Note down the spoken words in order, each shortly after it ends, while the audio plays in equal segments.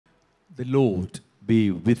The Lord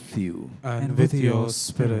be with you. And with your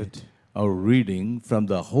spirit. A reading from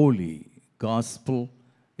the Holy Gospel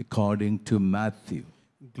according to Matthew.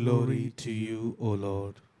 Glory to you, O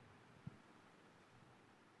Lord.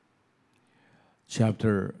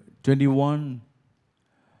 Chapter 21,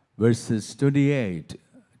 verses 28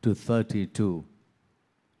 to 32.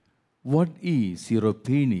 What is your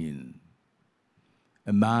opinion?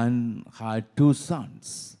 A man had 2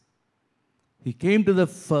 sons. He came to the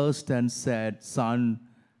first and said, "Son,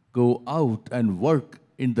 go out and work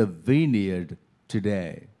in the vineyard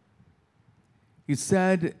today." He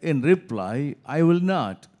said in reply, "I will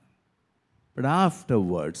not." But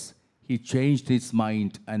afterwards he changed his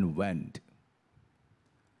mind and went.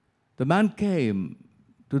 The man came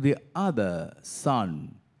to the other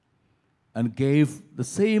son and gave the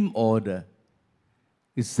same order.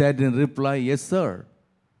 He said in reply, "Yes, sir,"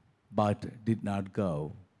 but did not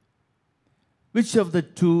go. Which of the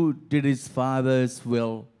 2 did his father's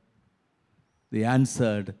will? They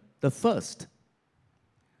answered, "The first."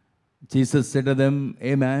 Jesus said to them,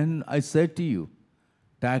 "Amen, I say to you,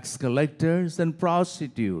 tax collectors and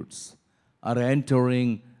prostitutes are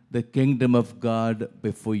entering the kingdom of God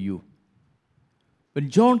before you. When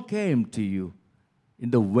John came to you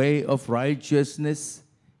in the way of righteousness,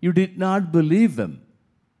 you did not believe him,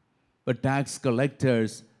 but tax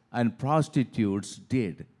collectors and prostitutes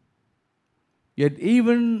did. Yet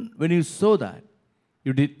even when you saw that,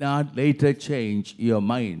 you did not later change your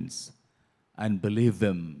minds and believe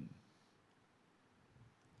him."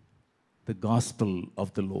 The Gospel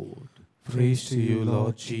of the Lord. Praise to you,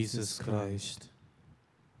 Lord Jesus Christ.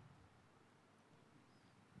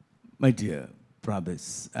 My dear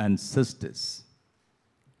brothers and sisters,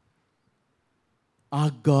 our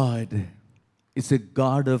God is a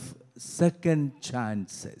God of second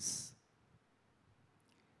chances.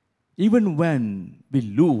 Even when we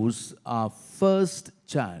lose our first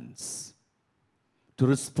chance to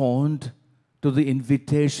respond to the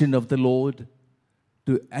invitation of the Lord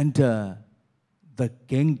to enter the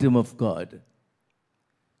kingdom of God,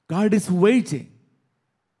 God is waiting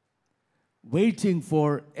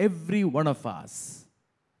for every one of us,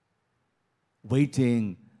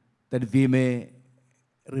 waiting that we may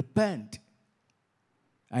repent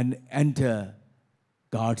and enter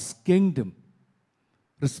God's kingdom,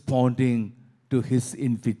 responding to his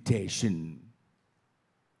invitation.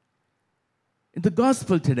 In the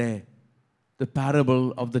gospel today, the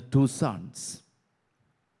parable of the 2 sons.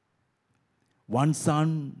 One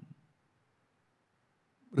son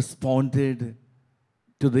responded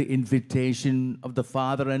to the invitation of the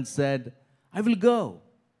father and said, "I will go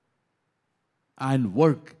and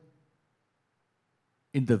work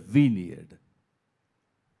in the vineyard."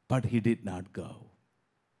 But he did not go.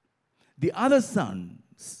 The other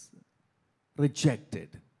sons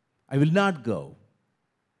rejected, "I will not go."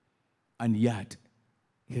 And yet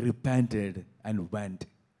he repented and went.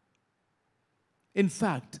 In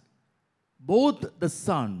fact, both the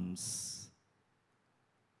sons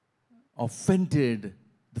offended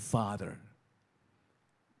the father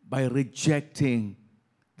by rejecting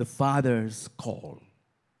the father's call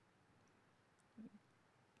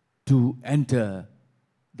to enter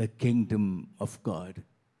the kingdom of God.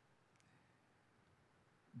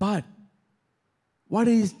 But what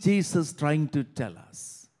is Jesus trying to tell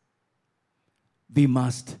us? We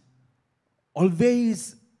must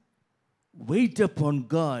always wait upon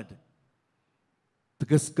God,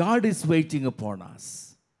 because God is waiting upon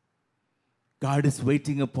us. God is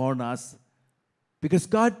waiting upon us because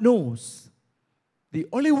God knows the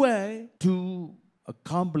only way to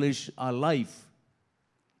accomplish our life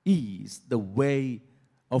is the way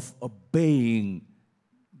of obeying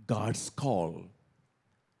God's call,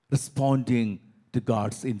 responding to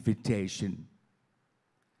God's invitation.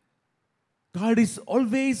 God is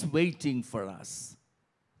always waiting for us.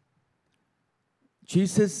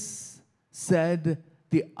 Jesus said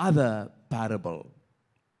the other parable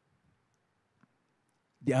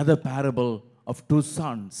of 2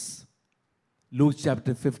 sons. Luke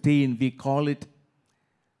chapter 15, we call it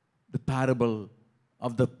the parable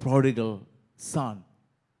of the prodigal son.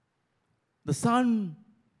 The son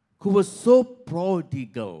who was so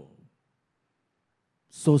prodigal,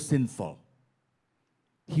 so sinful.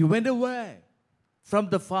 He went away from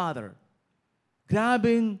the father,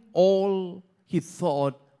 grabbing all he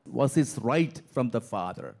thought was his right from the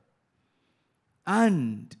father.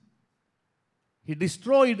 And he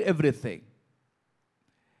destroyed everything.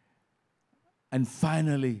 And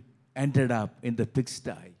finally ended up in the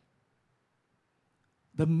pigsty.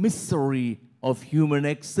 The misery of human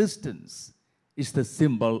existence is the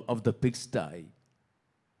symbol of the pigsty.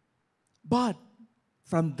 But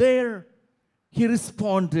From there, he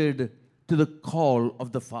responded to the call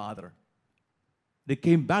of the Father. They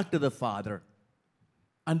came back to the Father,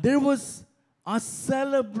 and there was a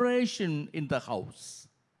celebration in the house.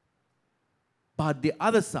 But the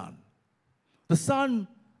other son, the son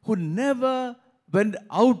who never went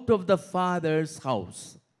out of the Father's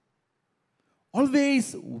house,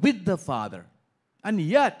 always with the Father, and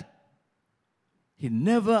yet he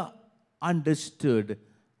never understood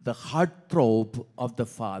the heartthrob of the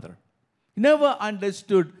Father. He never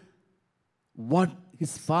understood what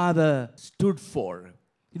his Father stood for.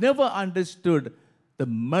 He never understood the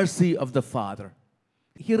mercy of the Father.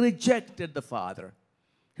 He rejected the Father.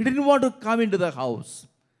 He didn't want to come into the house.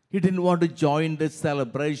 He didn't want to join the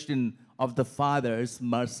celebration of the Father's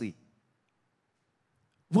mercy.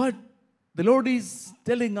 What the Lord is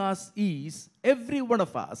telling us is, every one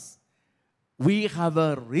of us, we have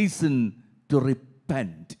a reason to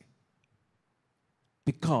repent,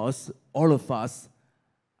 because all of us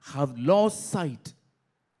have lost sight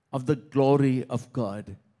of the glory of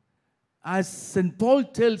God. As St. Paul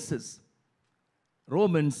tells us,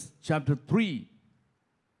 Romans chapter 3,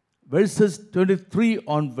 verses 23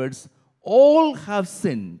 onwards, all have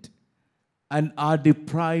sinned and are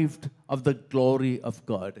deprived of the glory of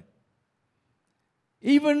God.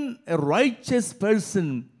 Even a righteous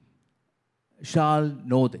person shall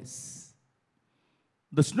know this.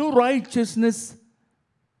 There's no righteousness,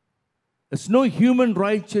 there's no human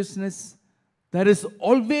righteousness that has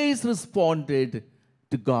always responded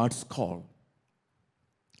to God's call.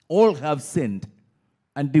 All have sinned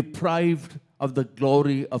and deprived of the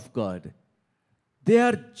glory of God. They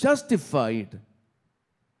are justified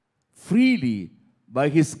freely by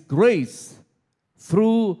His grace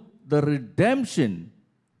through the redemption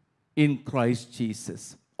in Christ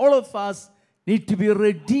Jesus. All of us need to be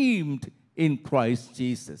redeemed in Christ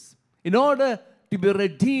Jesus. In order to be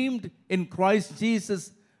redeemed in Christ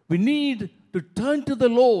Jesus, we need to turn to the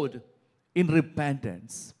Lord in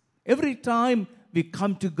repentance. Every time we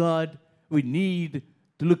come to God, we need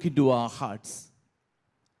to look into our hearts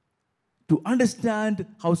to understand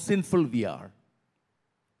how sinful we are.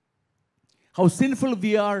 How sinful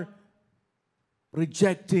we are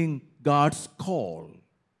rejecting God's call.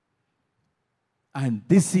 And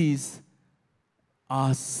this is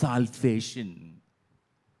our salvation.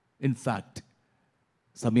 In fact,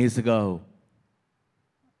 some years ago,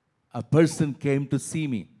 a person came to see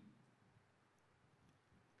me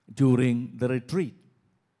during the retreat.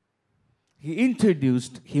 He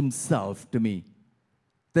introduced himself to me.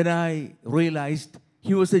 Then I realized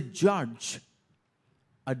he was a judge,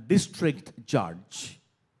 a district judge.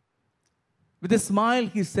 With a smile,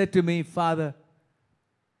 he said to me, "Father,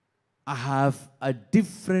 I have a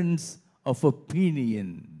difference of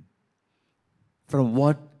opinion from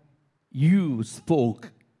what you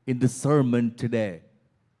spoke in the sermon today."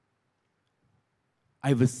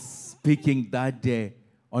 I was speaking that day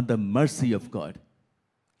on the mercy of God.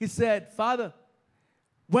 He said, "Father,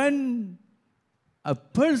 when a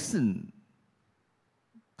person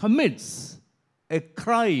commits a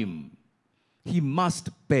crime, he must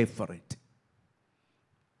pay for it.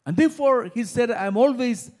 And therefore," he said, "I'm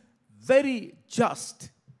always very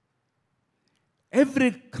just.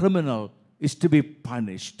 Every criminal is to be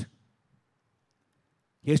punished.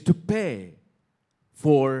 He has to pay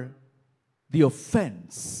for the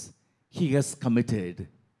offense he has committed."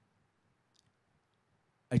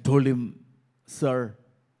 I told him, "Sir,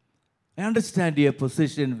 I understand your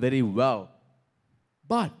position very well,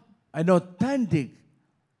 but an authentic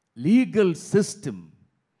legal system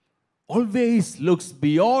always looks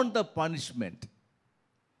beyond the punishment.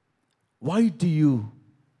 Why do you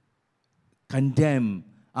condemn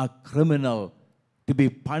a criminal to be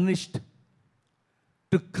punished?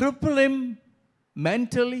 To cripple him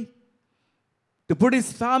mentally? To put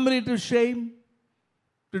his family to shame?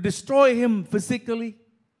 To destroy him physically?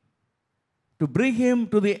 To bring him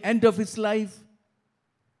to the end of his life?"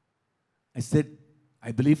 I said,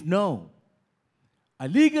 "I believe no. A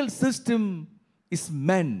legal system is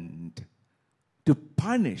meant to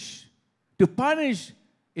punish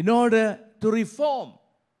in order to reform.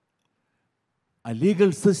 A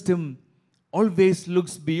legal system always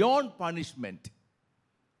looks beyond punishment.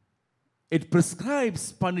 It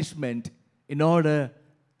prescribes punishment in order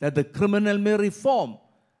that the criminal may reform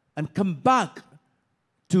and come back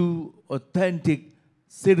to authentic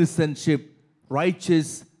citizenship,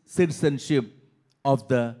 righteous citizenship of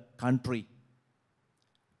the country."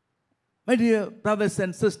 My dear brothers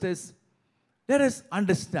and sisters, let us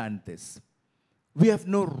understand this. We have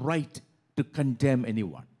no right to condemn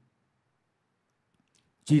anyone.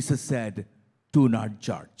 Jesus said, "Do not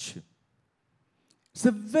judge." It's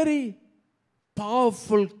a very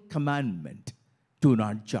powerful commandment, do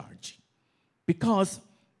not judge. Because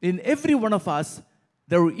in every one of us,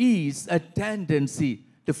 there is a tendency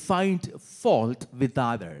to find fault with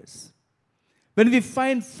others. When we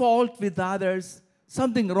find fault with others,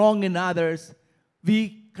 something wrong in others,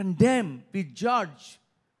 we condemn, we judge.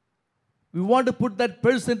 We want to put that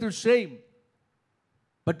person to shame.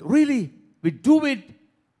 But really, we do it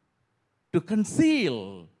to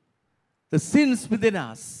conceal the sins within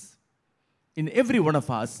us. In every one of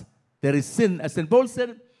us, there is sin. As St. Paul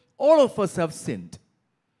said, all of us have sinned.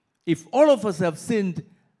 If all of us have sinned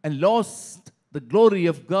and lost the glory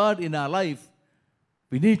of God in our life,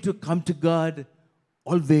 we need to come to God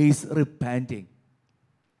always repenting,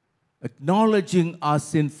 acknowledging our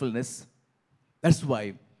sinfulness. That's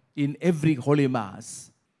why in every Holy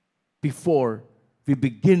Mass, before we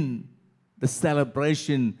begin the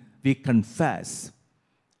celebration, we confess.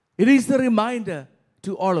 It is a reminder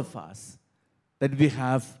to all of us that we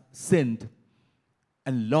have sinned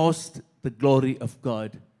and lost the glory of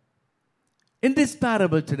God. In this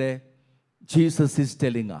parable today, Jesus is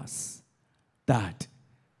telling us that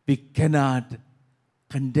we cannot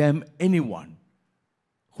condemn anyone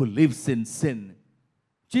who lives in sin.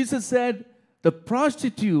 Jesus said, the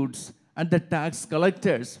prostitutes and the tax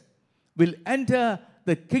collectors will enter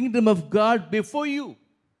the kingdom of God before you.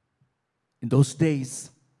 In those days,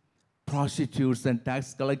 prostitutes and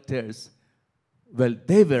tax collectors, well,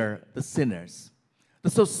 they were the sinners. The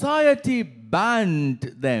society banned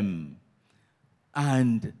them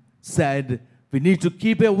and said, we need to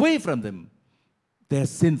keep away from them. They're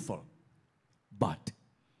sinful. But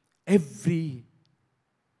every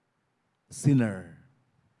sinner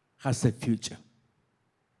has a future.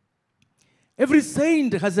 Every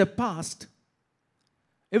saint has a past.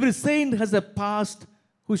 Every saint has a past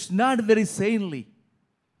who's not very saintly.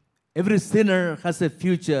 Every sinner has a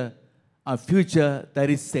future that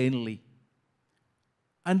is saintly.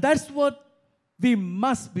 And that's what we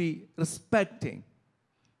must be respecting.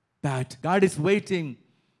 That God is waiting,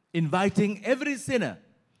 inviting every sinner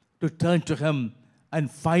to turn to Him and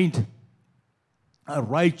find a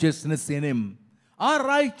righteousness in Him. Our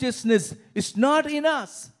righteousness is not in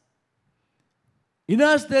us. In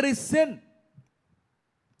us there is sin.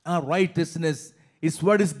 Our righteousness is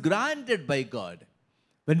what is granted by God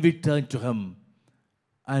when we turn to Him.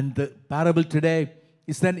 And the parable today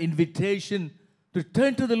is an invitation to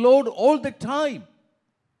turn to the Lord all the time,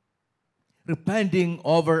 repenting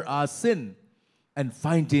over our sin and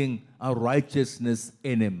finding our righteousness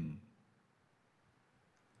in Him.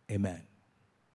 Amen.